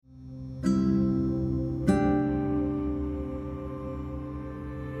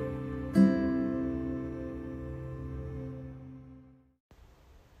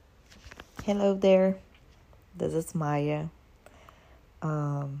Hello there, this is Maya.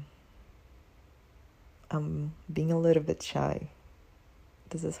 Um, I'm being a little bit shy.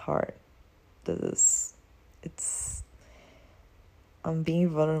 This is hard. This is, it's, I'm being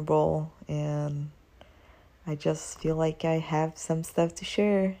vulnerable and I just feel like I have some stuff to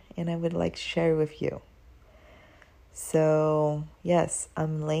share and I would like to share with you. So, yes,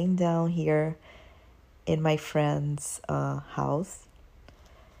 I'm laying down here in my friend's house.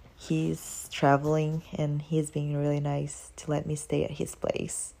 He's traveling and he's being really nice to let me stay at his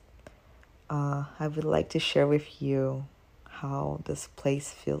place. I would like to share with you how this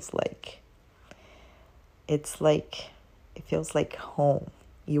place feels like. It feels like home.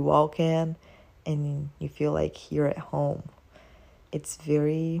 You walk in and you feel like you're at home. It's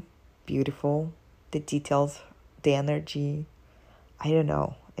very beautiful. The details, the energy, I don't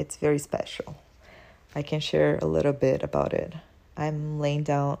know. It's very special. I can share a little bit about it. I'm laying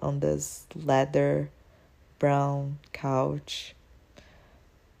down on this leather brown couch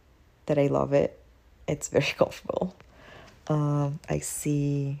that I love it. It's very comfortable. I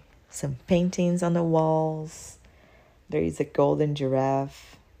see some paintings on the walls. There is a golden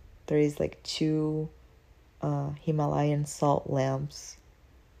giraffe. There is like two Himalayan salt lamps.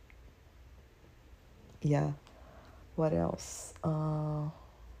 Yeah. What else?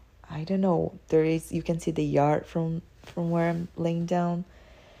 I don't know. You can see the yard from where I'm laying down.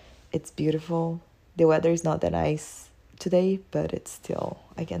 It's beautiful. The weather is not that nice today, but it's still,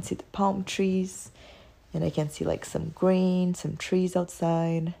 I can see the palm trees and I can see like some green, some trees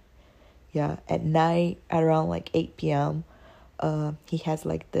outside. Yeah, at night around like 8 p.m. He has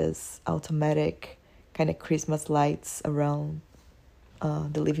like this automatic kind of Christmas lights around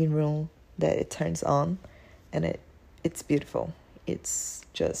the living room that it turns on, and it's beautiful. It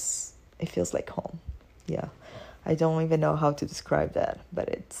feels like home. Yeah, I don't even know how to describe that, but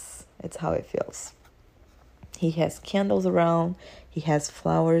it's how it feels. He has candles around. He has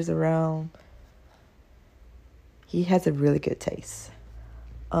flowers around. He has a really good taste.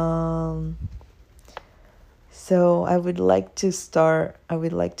 So I would like to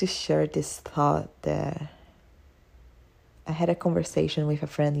share this thought that I had a conversation with a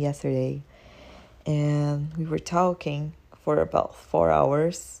friend yesterday and we were talking for about 4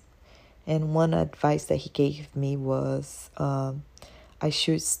 hours. And one advice that he gave me was I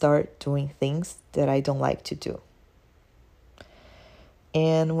should start doing things that I don't like to do.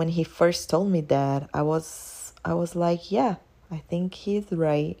 And when he first told me that, I was like, yeah, I think he's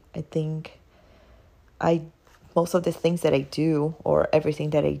right. I think most of the things that I do or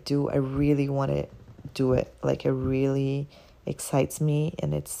everything that I do, I really want to do it. Like it really excites me,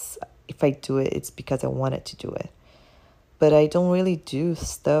 and if I do it, it's because I wanted to do it. But I don't really do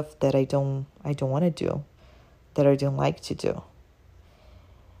stuff that I don't want to do, that I don't like to do.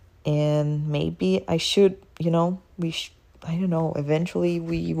 And maybe I should, I don't know, eventually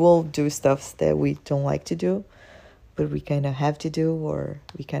we will do stuff that we don't like to do, but we kind of have to do or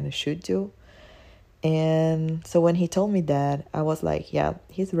we kind of should do. And so when he told me that, I was like, yeah,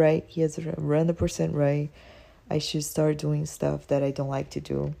 he's right. He is 100% right. I should start doing stuff that I don't like to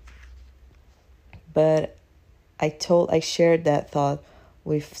do. But I shared that thought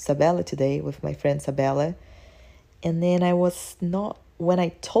with Sabella today, with my friend Sabella. And then when I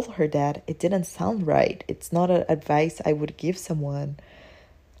told her that, it didn't sound right. It's not an advice I would give someone.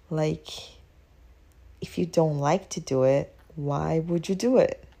 Like, if you don't like to do it, why would you do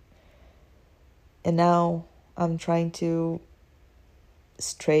it? And now I'm trying to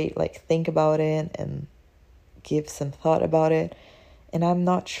think about it and give some thought about it. And I'm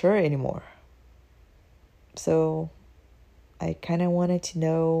not sure anymore. So I kind of wanted to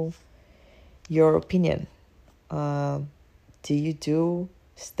know your opinion. Do you do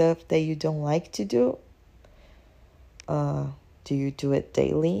stuff that you don't like to do? Do you do it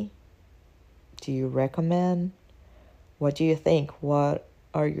daily? Do you recommend? What do you think? What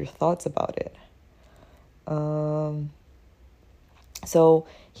are your thoughts about it? So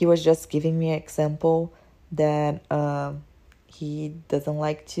he was just giving me an example that he doesn't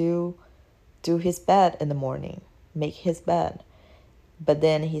like to do his bed in the morning, make his bed. But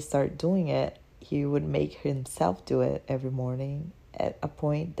then he started doing it. He would make himself do it every morning at a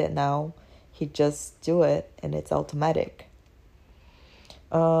point that now he just do it and it's automatic.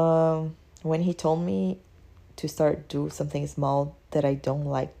 When he told me to start do something small that I don't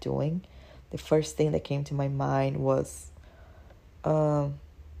like doing, the first thing that came to my mind was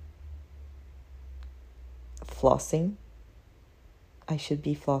flossing. I should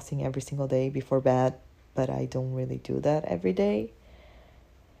be flossing every single day before bed, but I don't really do that every day.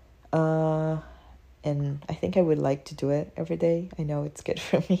 And I think I would like to do it every day. I know it's good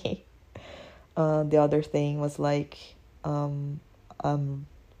for me. The other thing was like, I'm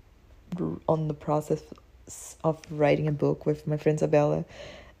on the process of writing a book with my friend Isabella,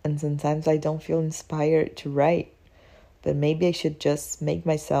 and sometimes I don't feel inspired to write, but maybe I should just make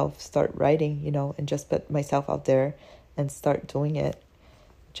myself start writing, and just put myself out there and start doing it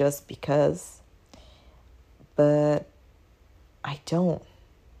just because. But I don't.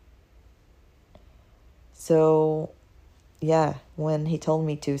 So yeah, when he told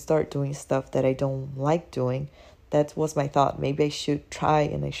me to start doing stuff that I don't like doing, that was my thought. Maybe I should try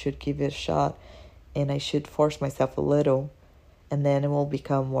and I should give it a shot and I should force myself a little, and then it will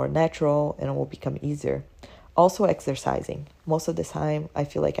become more natural and it will become easier. Also, exercising. Most of the time, I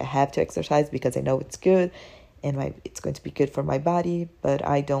feel like I have to exercise because I know it's good and it's going to be good for my body, but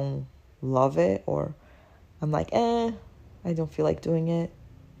I don't love it, or I'm like, I don't feel like doing it.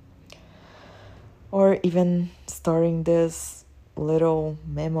 Or even starting this little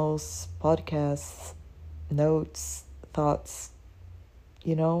memos, podcasts, notes, thoughts,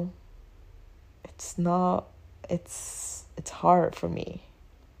 it's not, it's hard for me.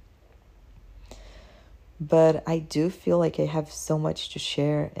 But I do feel like I have so much to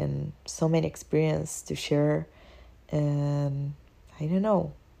share and so many experience to share. And I don't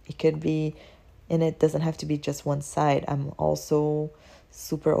know, it could be, and it doesn't have to be just one side. I'm also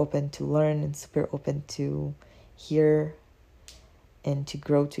super open to learn and super open to hear and to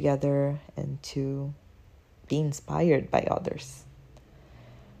grow together and to be inspired by others.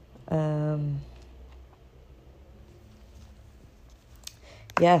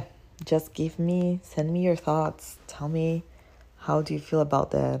 Yeah, just send me your thoughts. Tell me, how do you feel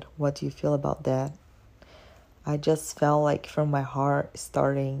about that? What do you feel about that? I just felt like from my heart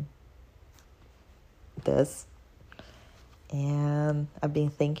starting this. And I've been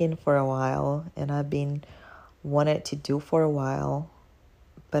thinking for a while, and I've been wanted to do for a while,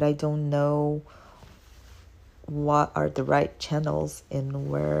 but I don't know what are the right channels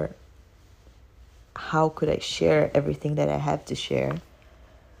and how could I share everything that I have to share.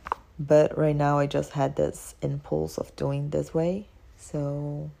 But right now I just had this impulse of doing this way.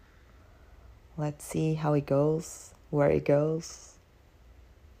 So let's see how it goes, where it goes.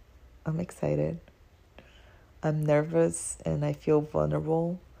 I'm excited. I'm nervous and I feel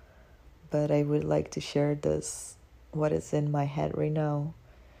vulnerable, but I would like to share what is in my head right now.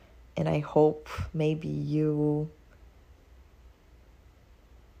 And I hope maybe you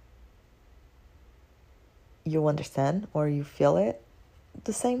understand or you feel it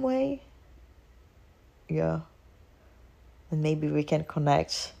the same way. Yeah. And maybe we can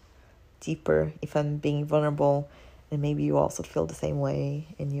connect deeper if I'm being vulnerable, and maybe you also feel the same way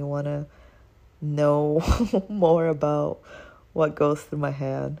and you want to know more about what goes through my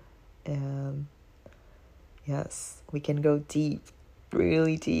head. And yes, we can go deep,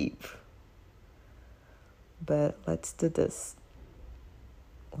 really deep. But let's do this.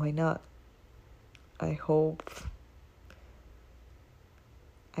 Why not? I hope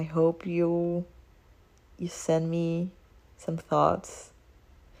you send me some thoughts,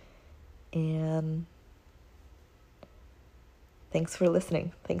 and thanks for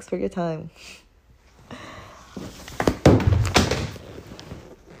listening. Thanks for your time.